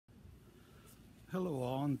Hello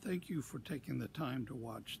all, and thank you for taking the time to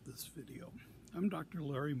watch this video. I'm Dr.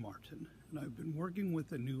 Larry Martin, and I've been working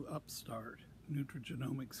with a new upstart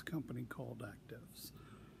nutrigenomics company called Actives.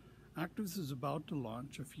 Actives is about to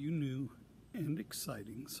launch a few new and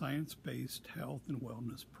exciting science-based health and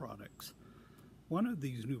wellness products. One of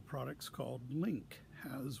these new products, called LINQ,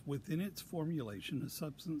 has within its formulation a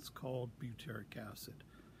substance called butyric acid.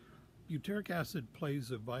 Butyric acid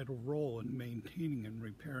plays a vital role in maintaining and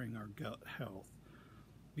repairing our gut health.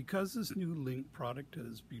 Because this new LINQ product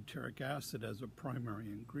has butyric acid as a primary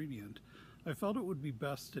ingredient, I felt it would be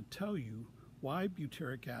best to tell you why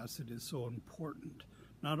butyric acid is so important,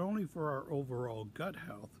 not only for our overall gut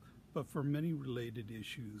health, but for many related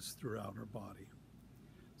issues throughout our body.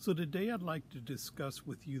 So today I'd like to discuss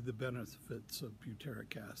with you the benefits of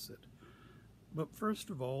butyric acid. But first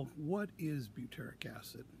of all, what is butyric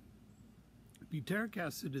acid? Butyric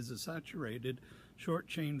acid is a saturated,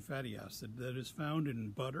 short-chain fatty acid that is found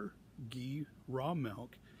in butter, ghee, raw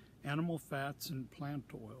milk, animal fats, and plant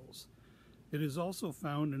oils. It is also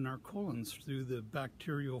found in our colons through the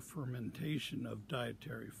bacterial fermentation of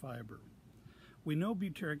dietary fiber. We know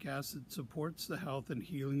butyric acid supports the health and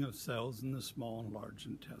healing of cells in the small and large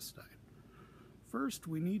intestine. First,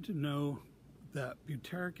 we need to know that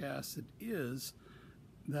butyric acid is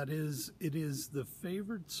the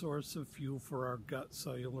favored source of fuel for our gut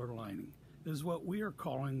cellular lining. It is what we are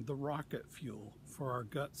calling the rocket fuel for our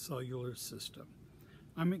gut cellular system.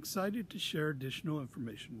 I'm excited to share additional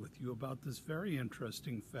information with you about this very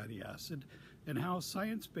interesting fatty acid and how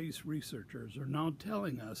science-based researchers are now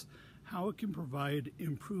telling us how it can provide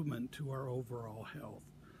improvement to our overall health.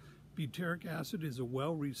 Butyric acid is a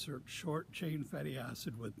well-researched short-chain fatty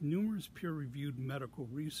acid with numerous peer-reviewed medical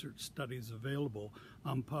research studies available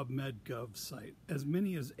on PubMed.gov site, as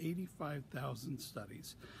many as 85,000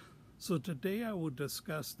 studies. So today I will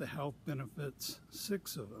discuss the health benefits,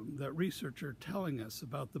 6 of them, that researchers are telling us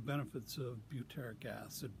about the benefits of butyric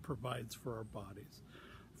acid provides for our bodies.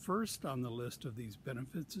 First on the list of these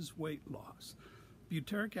benefits is weight loss.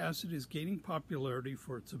 Butyric acid is gaining popularity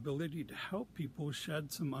for its ability to help people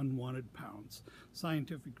shed some unwanted pounds.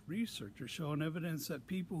 Scientific research has shown evidence that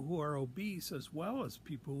people who are obese, as well as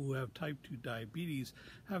people who have type 2 diabetes,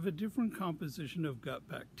 have a different composition of gut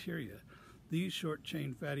bacteria. These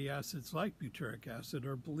short-chain fatty acids, like butyric acid,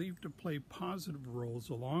 are believed to play positive roles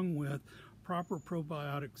along with proper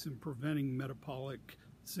probiotics in preventing metabolic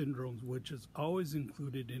syndromes, which is always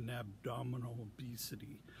included in abdominal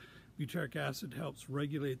obesity. Butyric acid helps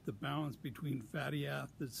regulate the balance between fatty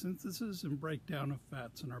acid synthesis and breakdown of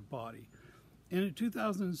fats in our body. In a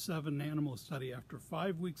 2007 animal study, after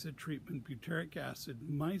 5 weeks of treatment, butyric acid,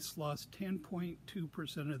 mice lost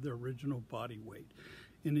 10.2% of their original body weight.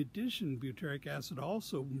 In addition, butyric acid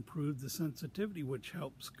also improved the sensitivity, which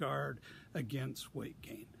helps guard against weight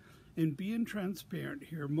gain. And being transparent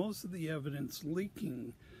here, most of the evidence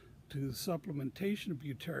linking to supplementation of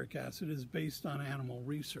butyric acid is based on animal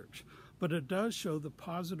research, but it does show the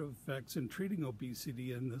positive effects in treating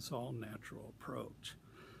obesity in this all-natural approach.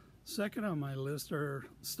 Second on my list are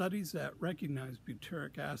studies that recognize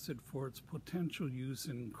butyric acid for its potential use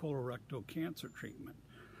in colorectal cancer treatment.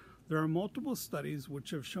 There are multiple studies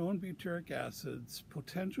which have shown butyric acid's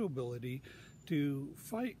potential ability to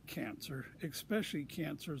fight cancer, especially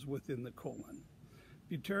cancers within the colon.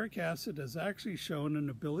 Butyric acid has actually shown an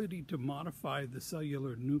ability to modify the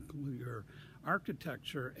cellular nuclear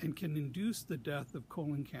architecture and can induce the death of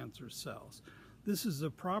colon cancer cells. This is a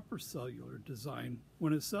proper cellular design.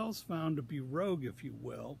 When a cell is found to be rogue, if you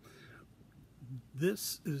will,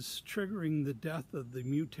 this is triggering the death of the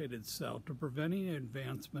mutated cell to preventing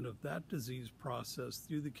advancement of that disease process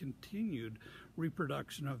through the continued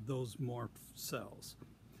reproduction of those morphed cells.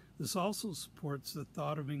 This also supports the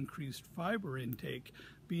thought of increased fiber intake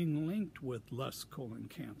being linked with less colon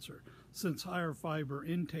cancer, since higher fiber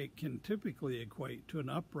intake can typically equate to an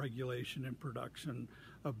upregulation in production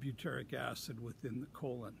of butyric acid within the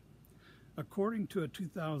colon. According to a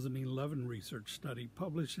 2011 research study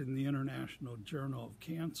published in the International Journal of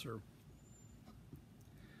Cancer,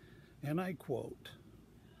 and I quote,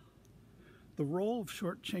 "The role of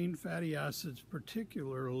short-chain fatty acids,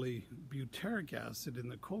 particularly butyric acid, in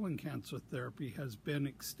the colon cancer therapy has been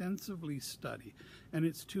extensively studied, and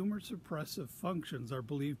its tumor suppressive functions are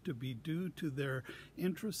believed to be due to their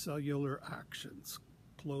intracellular actions."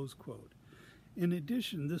 Close quote. In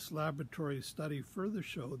addition, this laboratory study further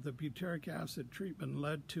showed that butyric acid treatment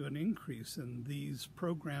led to an increase in these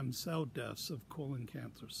programmed cell deaths of colon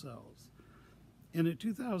cancer cells. In a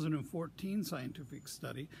 2014 scientific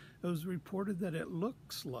study, it was reported that it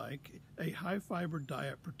looks like a high-fiber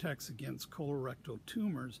diet protects against colorectal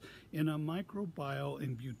tumors in a microbial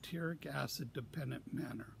and butyric acid-dependent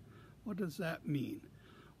manner. What does that mean?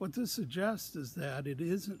 What this suggests is that it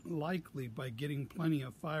isn't likely by getting plenty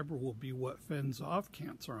of fiber will be what fends off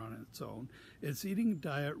cancer on its own. It's eating a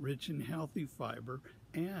diet rich in healthy fiber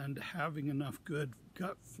and having enough good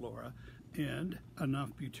gut flora and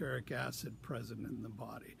enough butyric acid present in the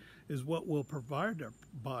body is what will provide our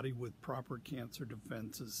body with proper cancer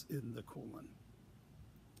defenses in the colon.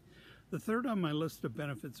 The third on my list of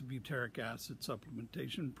benefits of butyric acid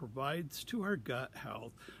supplementation provides to our gut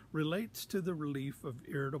health relates to the relief of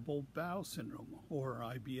irritable bowel syndrome, or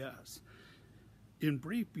IBS. In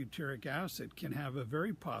brief, butyric acid can have a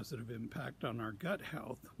very positive impact on our gut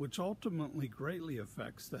health, which ultimately greatly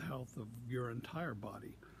affects the health of your entire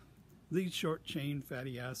body. These short-chain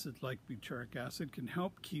fatty acids like butyric acid can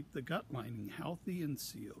help keep the gut lining healthy and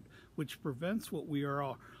sealed, which prevents what we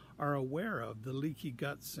are aware of, the leaky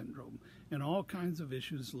gut syndrome, and all kinds of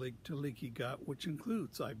issues linked to leaky gut, which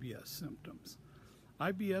includes IBS symptoms.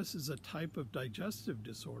 IBS is a type of digestive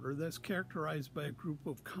disorder that's characterized by a group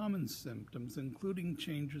of common symptoms, including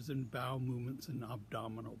changes in bowel movements and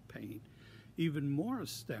abdominal pain. Even more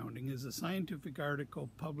astounding is a scientific article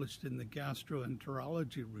published in the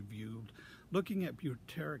Gastroenterology Review looking at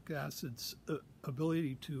butyric acid's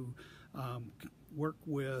ability to work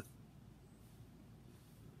with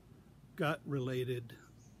gut-related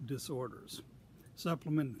disorders.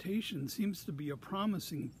 Supplementation seems to be a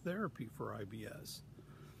promising therapy for IBS.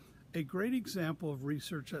 A great example of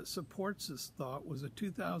research that supports this thought was a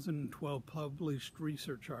 2012 published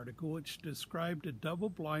research article which described a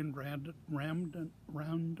double-blind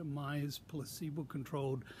randomized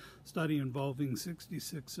placebo-controlled study involving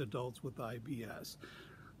 66 adults with IBS.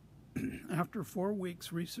 After 4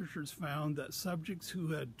 weeks, researchers found that subjects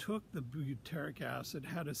who had took the butyric acid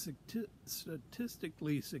had a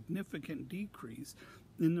statistically significant decrease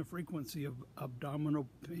in the frequency of abdominal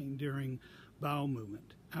pain during bowel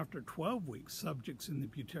movement. After 12 weeks, subjects in the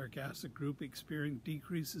butyric acid group experienced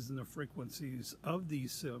decreases in the frequencies of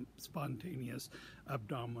these spontaneous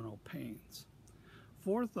abdominal pains.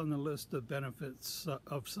 Fourth on the list of benefits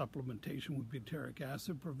of supplementation with butyric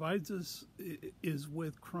acid is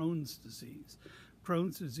with Crohn's disease.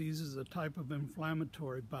 Crohn's disease is a type of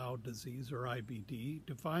inflammatory bowel disease, or IBD,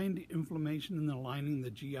 defined inflammation in the lining of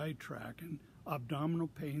the GI tract and abdominal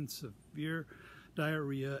pain, severe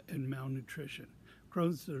diarrhea, and malnutrition.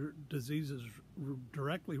 Crohn's disease is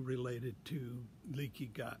directly related to leaky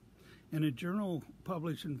gut. In a journal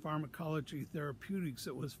published in Pharmacology Therapeutics,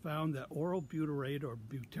 it was found that oral butyrate or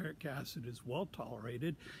butyric acid is well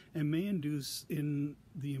tolerated and may induce in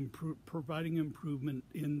the providing improvement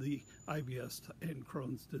in the IBS and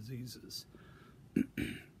Crohn's diseases.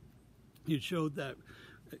 It showed that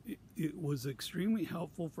it was extremely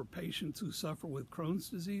helpful for patients who suffer with Crohn's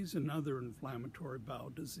disease and other inflammatory bowel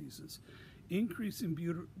diseases. Increase in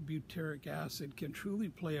butyric acid can truly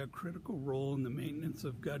play a critical role in the maintenance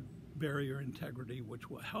of gut barrier integrity, which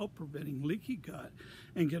will help preventing leaky gut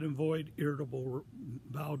and can avoid irritable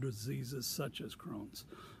bowel diseases such as Crohn's.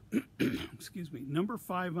 Excuse me. Number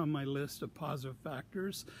 5 on my list of positive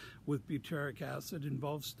factors with butyric acid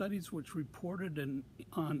involves studies which reported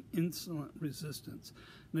on insulin resistance.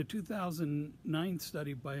 In a 2009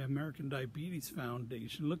 study by American Diabetes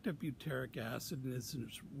Foundation looked at butyric acid and its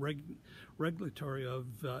regulatory of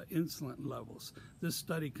insulin levels. This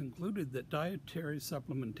study concluded that dietary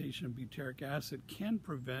supplementation of butyric acid can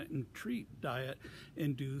prevent and treat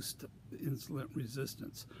diet-induced insulin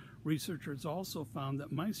resistance. Researchers also found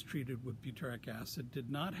that mice treated with butyric acid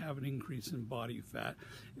did not have an increase in body fat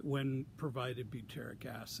when provided butyric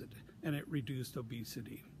acid, and it reduced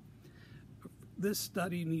obesity. This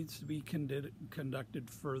study needs to be conducted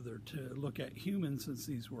further to look at humans, since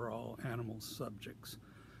these were all animal subjects.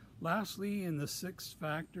 Lastly, in the 6th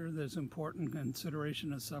factor that's important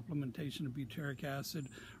consideration of supplementation of butyric acid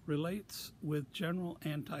relates with general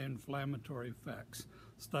anti-inflammatory effects.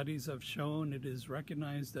 Studies have shown it is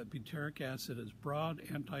recognized that butyric acid has broad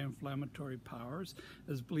anti-inflammatory powers,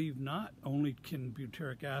 as believed not only can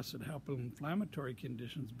butyric acid help in inflammatory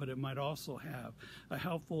conditions, but it might also have a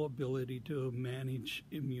helpful ability to manage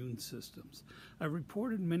immune systems. I've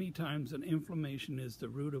reported many times that inflammation is the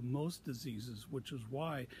root of most diseases, which is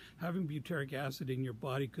why having butyric acid in your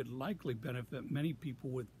body could likely benefit many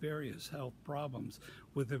people with various health problems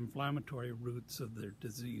with inflammatory roots of their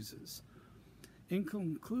diseases. In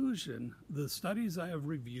conclusion, the studies I have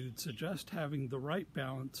reviewed suggest having the right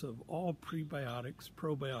balance of all prebiotics,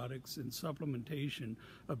 probiotics, and supplementation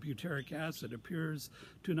of butyric acid appears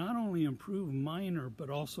to not only improve minor but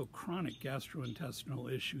also chronic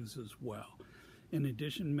gastrointestinal issues as well. In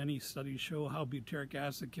addition, many studies show how butyric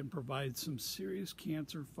acid can provide some serious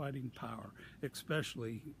cancer-fighting power,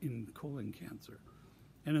 especially in colon cancer.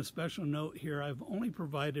 And a special note here, I've only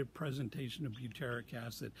provided presentation of butyric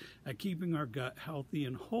acid at keeping our gut healthy,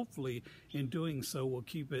 and hopefully in doing so we'll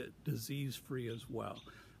keep it disease-free as well.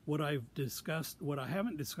 What I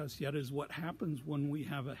haven't discussed yet is what happens when we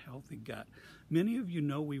have a healthy gut. Many of you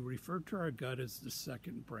know we refer to our gut as the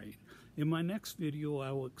second brain. In my next video,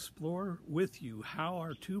 I will explore with you how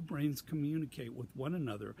our two brains communicate with one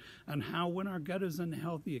another and how when our gut is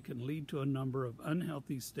unhealthy, it can lead to a number of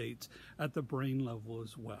unhealthy states at the brain level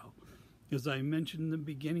as well. As I mentioned in the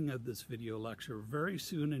beginning of this video lecture, very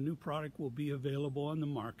soon a new product will be available on the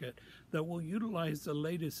market that will utilize the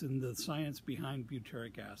latest in the science behind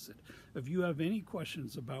butyric acid. If you have any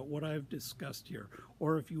questions about what I've discussed here,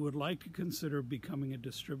 or if you would like to consider becoming a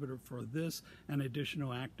distributor for this and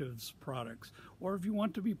additional actives products, or if you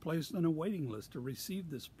want to be placed on a waiting list to receive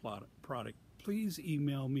this product, please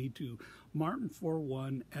email me to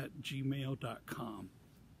martin41@gmail.com.